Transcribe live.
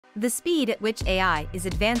The speed at which AI is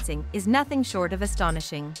advancing is nothing short of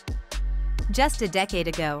astonishing. Just a decade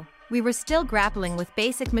ago, we were still grappling with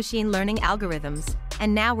basic machine learning algorithms,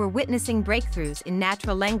 and now we're witnessing breakthroughs in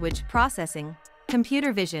natural language processing,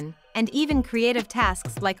 computer vision, and even creative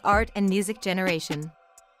tasks like art and music generation.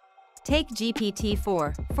 Take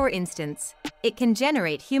GPT-4, for instance. It can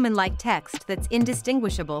generate human-like text that's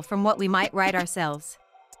indistinguishable from what we might write ourselves.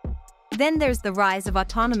 Then there's the rise of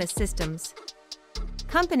autonomous systems.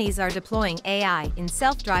 Companies are deploying AI in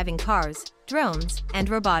self-driving cars, drones, and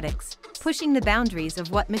robotics, pushing the boundaries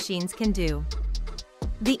of what machines can do.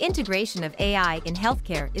 The integration of AI in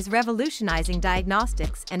healthcare is revolutionizing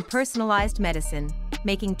diagnostics and personalized medicine,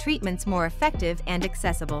 making treatments more effective and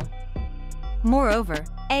accessible. Moreover,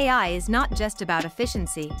 AI is not just about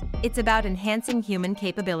efficiency, it's about enhancing human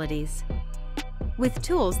capabilities. With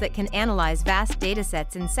tools that can analyze vast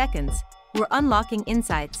datasets in seconds, we're unlocking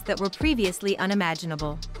insights that were previously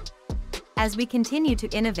unimaginable. As we continue to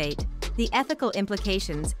innovate, the ethical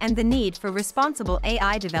implications and the need for responsible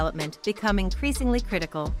AI development become increasingly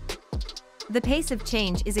critical. The pace of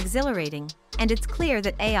change is exhilarating, and it's clear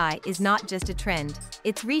that AI is not just a trend,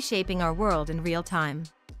 it's reshaping our world in real time.